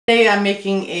Today I'm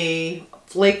making a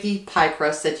flaky pie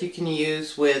crust that you can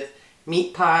use with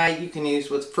meat pie, you can use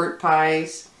with fruit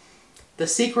pies. The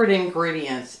secret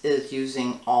ingredient is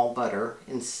using all butter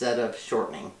instead of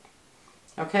shortening.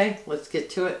 Okay, let's get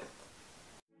to it.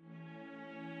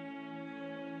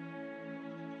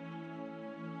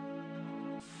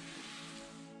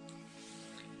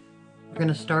 We're going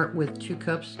to start with 2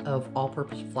 cups of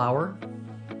all-purpose flour,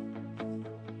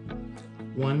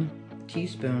 1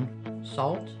 teaspoon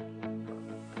salt,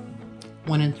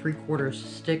 1 3/4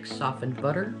 sticks softened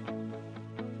butter,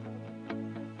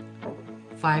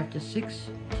 5 to 6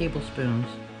 tablespoons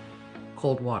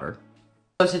cold water.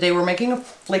 So today we're making a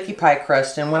flaky pie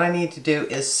crust, and what I need to do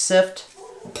is sift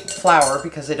flour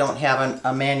because I don't have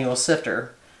a manual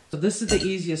sifter. So this is the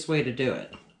easiest way to do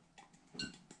it.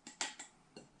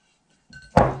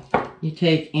 You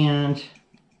take and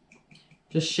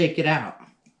just shake it out.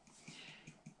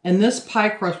 And this pie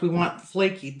crust we want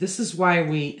flaky. This is why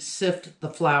we sift the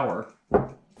flour.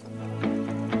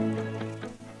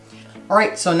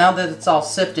 Alright, so now that it's all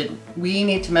sifted, we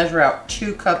need to measure out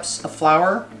 2 cups of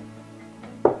flour.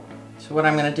 So what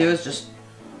I'm going to do is just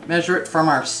measure it from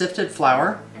our sifted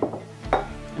flour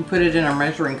and put it in our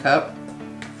measuring cup.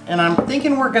 And I'm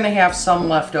thinking we're going to have some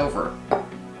left over,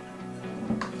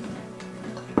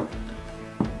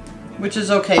 which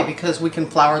is okay because we can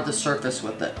flour the surface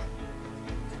with it.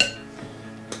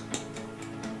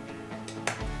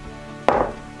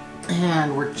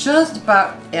 And we're just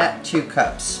about at 2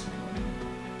 cups.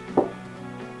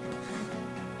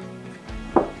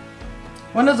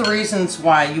 One of the reasons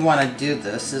why you want to do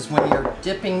this is when you're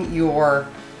dipping your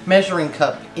measuring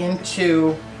cup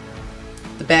into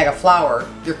the bag of flour,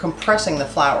 you're compressing the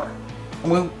flour.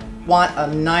 And we want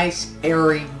a nice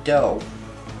airy dough.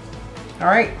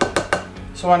 Alright,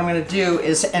 so what I'm going to do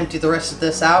is empty the rest of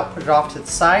this out, put it off to the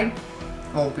side,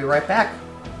 and we'll be right back.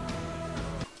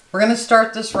 We're going to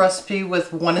start this recipe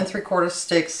with 1 3/4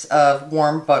 sticks of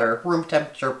warm butter, room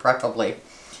temperature preferably.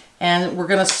 And we're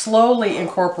going to slowly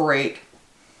incorporate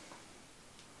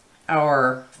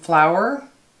our flour.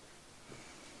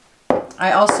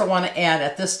 I also want to add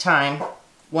at this time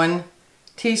 1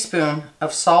 teaspoon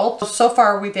of salt. So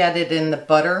far we've added in the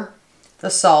butter, the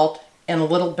salt, and a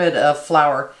little bit of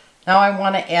flour. Now I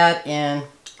want to add in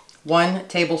 1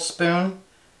 tablespoon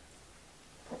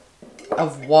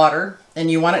of water,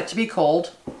 and you want it to be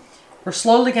cold. We're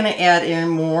slowly going to add in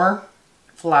more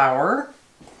flour.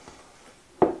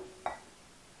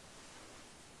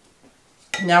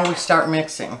 Now we start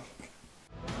mixing.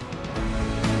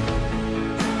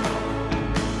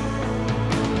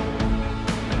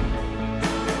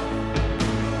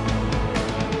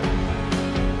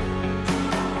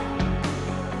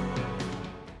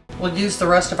 We'll use the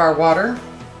rest of our water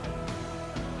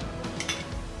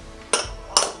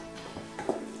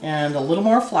and a little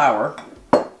more flour.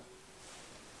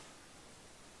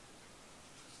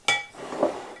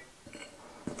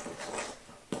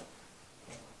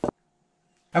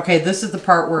 Okay, this is the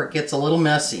part where it gets a little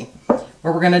messy. What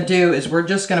we're going to do is we're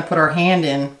just going to put our hand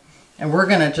in and we're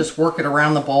going to just work it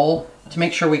around the bowl to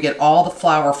make sure we get all the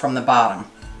flour from the bottom.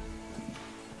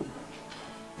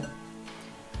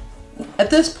 At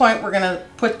this point, we're going to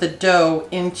put the dough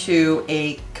into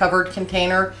a covered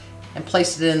container and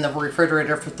place it in the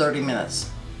refrigerator for 30 minutes.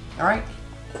 All right?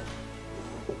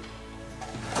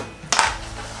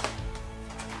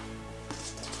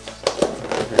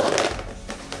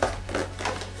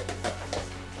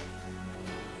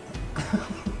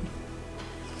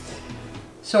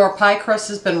 So our pie crust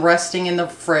has been resting in the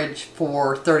fridge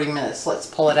for 30 minutes. Let's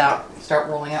pull it out and start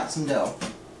rolling out some dough.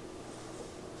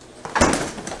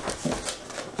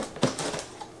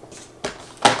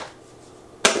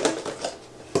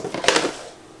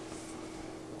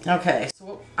 Okay, so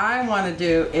what I want to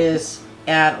do is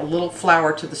add a little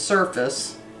flour to the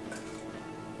surface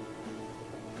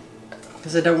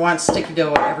because I don't want sticky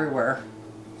dough everywhere.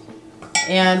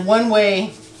 And one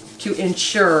way to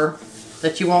ensure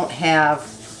that you won't have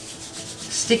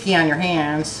sticky on your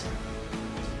hands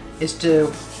is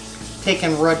to take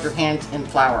and rub your hands in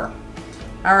flour.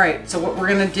 Alright, so what we're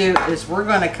going to do is we're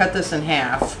going to cut this in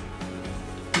half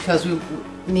because we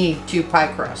need 2 pie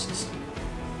crusts.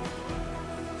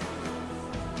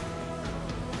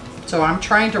 So I'm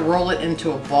trying to roll it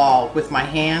into a ball with my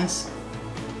hands,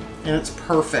 and it's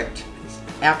perfect. It's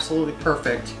absolutely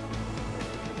perfect.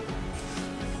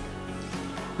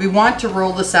 We want to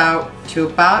roll this out to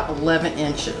about 11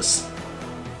 inches.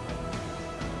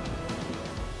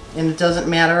 And it doesn't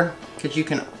matter because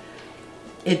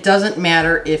it doesn't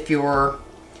matter if your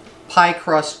pie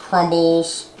crust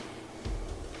crumbles,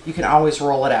 you can always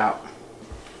roll it out.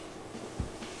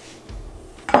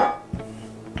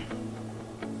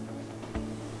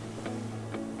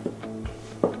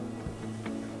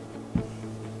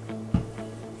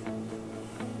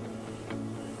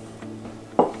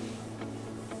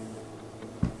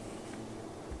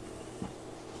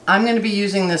 I'm going to be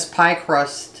using this pie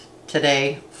crust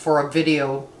today for a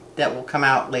video that will come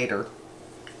out later.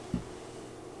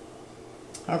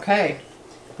 Okay,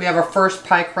 we have our first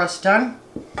pie crust done.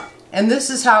 And this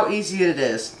is how easy it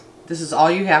is. This is all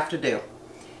you have to do.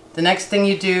 The next thing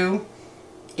you do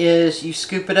is you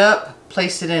scoop it up,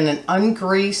 place it in an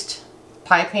ungreased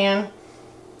pie pan,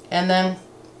 and then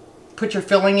put your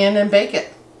filling in and bake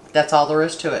it. That's all there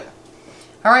is to it.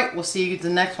 Alright, we'll see you in the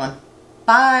next one.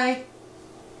 Bye!